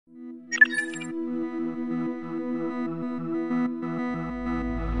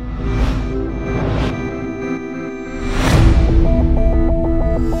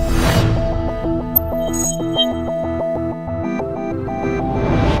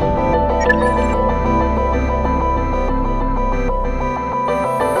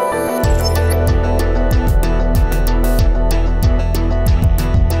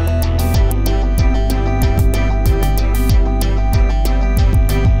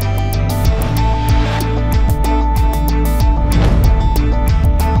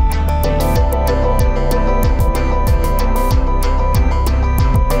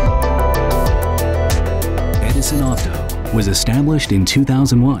established in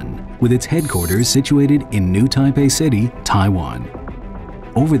 2001 with its headquarters situated in New Taipei City, Taiwan.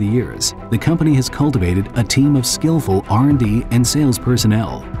 Over the years, the company has cultivated a team of skillful R&D and sales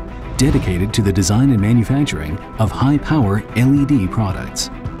personnel dedicated to the design and manufacturing of high-power LED products.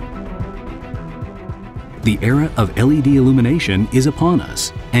 The era of LED illumination is upon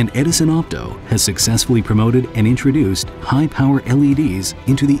us, and Edison Opto has successfully promoted and introduced high-power LEDs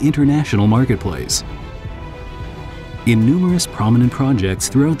into the international marketplace. In numerous prominent projects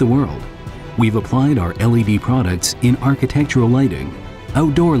throughout the world, we've applied our LED products in architectural lighting,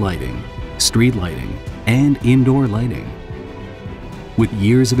 outdoor lighting, street lighting, and indoor lighting. With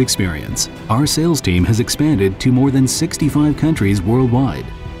years of experience, our sales team has expanded to more than 65 countries worldwide,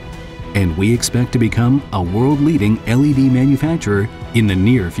 and we expect to become a world-leading LED manufacturer in the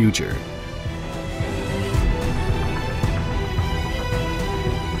near future.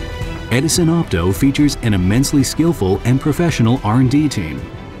 Edison Opto features an immensely skillful and professional R&D team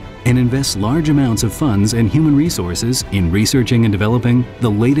and invests large amounts of funds and human resources in researching and developing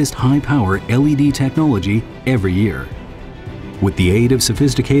the latest high-power LED technology every year. With the aid of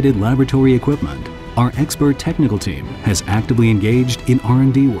sophisticated laboratory equipment, our expert technical team has actively engaged in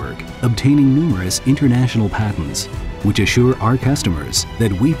R&D work, obtaining numerous international patents, which assure our customers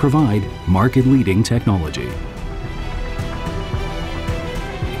that we provide market-leading technology.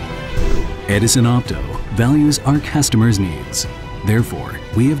 Edison Opto values our customers' needs. Therefore,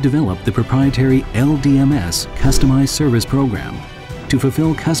 we have developed the proprietary LDMS customized service program to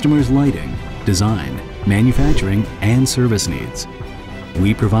fulfill customers' lighting, design, manufacturing, and service needs.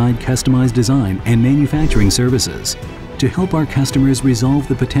 We provide customized design and manufacturing services to help our customers resolve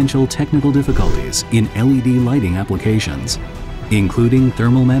the potential technical difficulties in LED lighting applications, including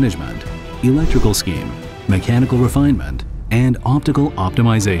thermal management, electrical scheme, mechanical refinement, and optical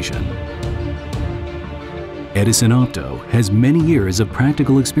optimization. Edison Opto has many years of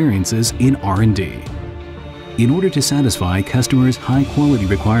practical experiences in R&D. In order to satisfy customers' high-quality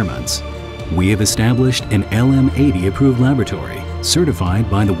requirements, we have established an LM80 approved laboratory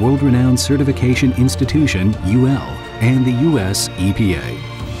certified by the world-renowned certification institution UL and the US EPA.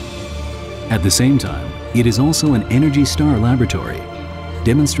 At the same time, it is also an ENERGY STAR laboratory,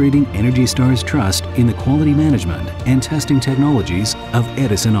 demonstrating ENERGY STAR's trust in the quality management and testing technologies of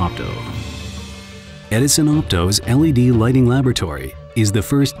Edison Opto. Edison Opto's LED lighting laboratory is the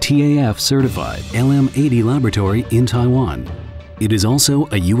first TAF-certified LM80 laboratory in Taiwan. It is also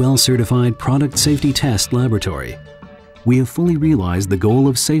a UL-certified product safety test laboratory. We have fully realized the goal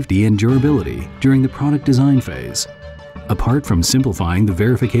of safety and durability during the product design phase. Apart from simplifying the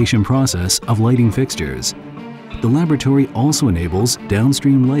verification process of lighting fixtures, the laboratory also enables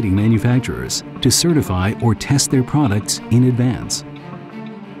downstream lighting manufacturers to certify or test their products in advance.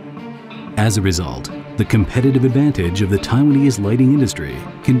 As a result, the competitive advantage of the Taiwanese lighting industry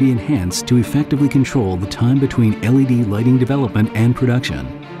can be enhanced to effectively control the time between LED lighting development and production,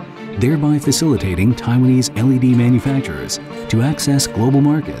 thereby facilitating Taiwanese LED manufacturers to access global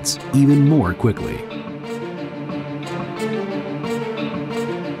markets even more quickly.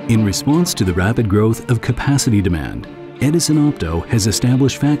 In response to the rapid growth of capacity demand, Edison Opto has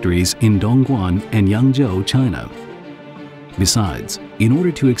established factories in Dongguan and Yangzhou, China. Besides, in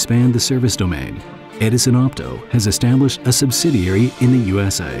order to expand the service domain, Edison Opto has established a subsidiary in the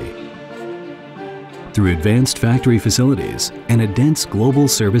USA. Through advanced factory facilities and a dense global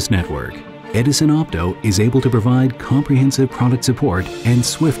service network, Edison Opto is able to provide comprehensive product support and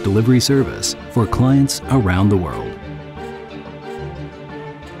swift delivery service for clients around the world.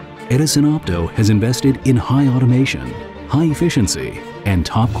 Edison Opto has invested in high automation, high efficiency, and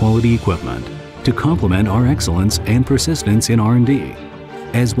top quality equipment to complement our excellence and persistence in R&D,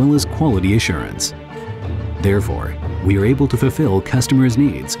 as well as quality assurance. Therefore, we are able to fulfill customers'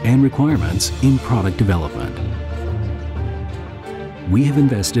 needs and requirements in product development. We have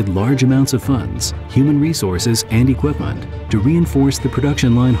invested large amounts of funds, human resources, and equipment to reinforce the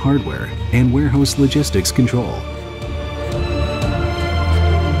production line hardware and warehouse logistics control.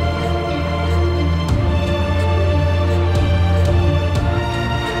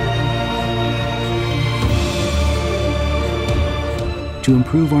 To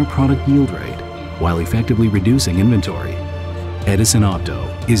improve our product yield rate while effectively reducing inventory, Edison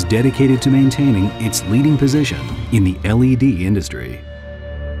Opto is dedicated to maintaining its leading position in the LED industry.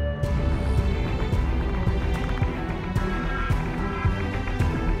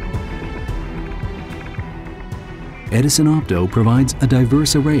 Edison Opto provides a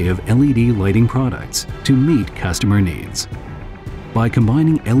diverse array of LED lighting products to meet customer needs. By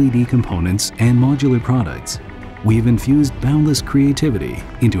combining LED components and modular products, we have infused boundless creativity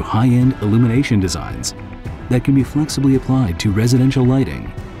into high-end illumination designs that can be flexibly applied to residential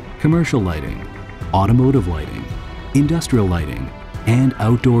lighting, commercial lighting, automotive lighting, industrial lighting, and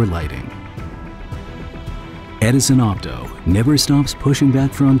outdoor lighting. Edison Opto never stops pushing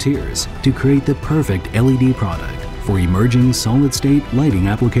back frontiers to create the perfect LED product for emerging solid-state lighting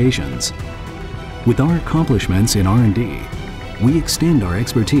applications. With our accomplishments in R&D, we extend our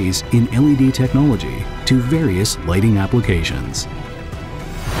expertise in LED technology to various lighting applications.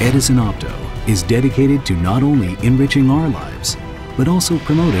 Edison Opto is dedicated to not only enriching our lives, but also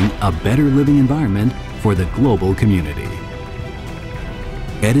promoting a better living environment for the global community.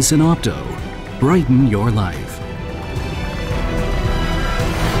 Edison Opto, brighten your life.